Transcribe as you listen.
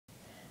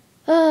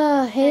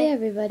Hey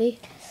everybody.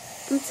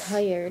 I'm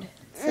tired.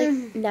 It's like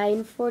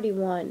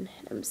 9:41 and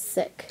I'm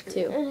sick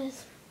too.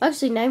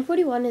 Actually,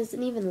 9:41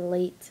 isn't even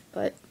late,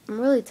 but I'm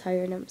really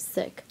tired and I'm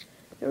sick.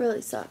 It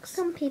really sucks.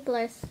 Some people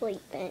are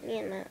sleeping,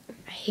 you know.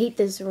 I hate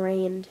this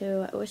rain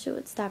too. I wish it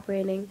would stop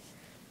raining.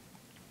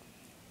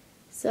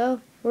 So,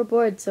 we're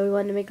bored, so we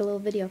wanted to make a little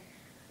video.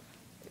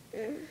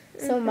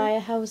 So, Maya,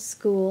 how's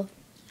school?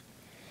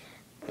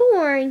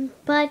 Boring,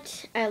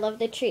 but I love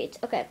the treats.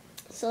 Okay,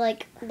 so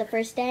like the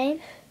first day,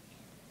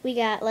 we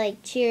got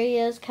like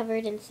Cheerios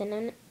covered in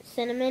cinnamon.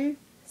 Cinnamon.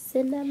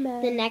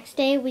 The next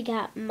day, we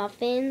got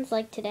muffins,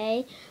 like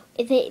today.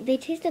 They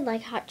tasted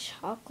like hot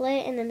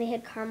chocolate, and then they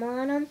had caramel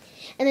on them.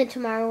 And then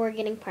tomorrow, we're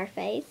getting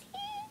parfaits.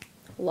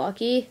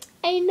 Lucky.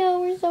 I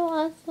know, we're so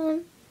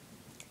awesome.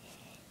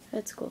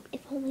 That's cool. If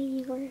only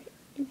you were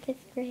in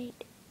 5th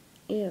grade.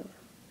 Ew.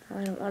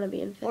 I don't want to be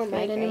in 5th Or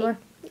my grade grade. anymore.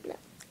 No.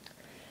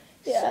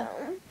 Yeah.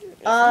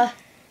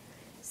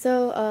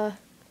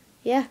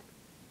 Yeah.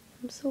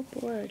 I'm so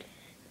bored.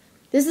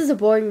 This is a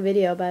boring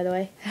video, by the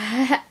way.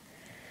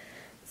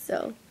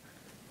 So,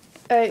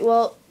 alright,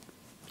 well,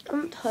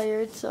 I'm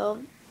tired,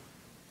 so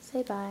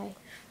say bye.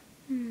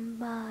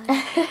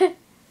 Bye.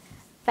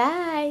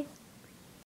 Bye.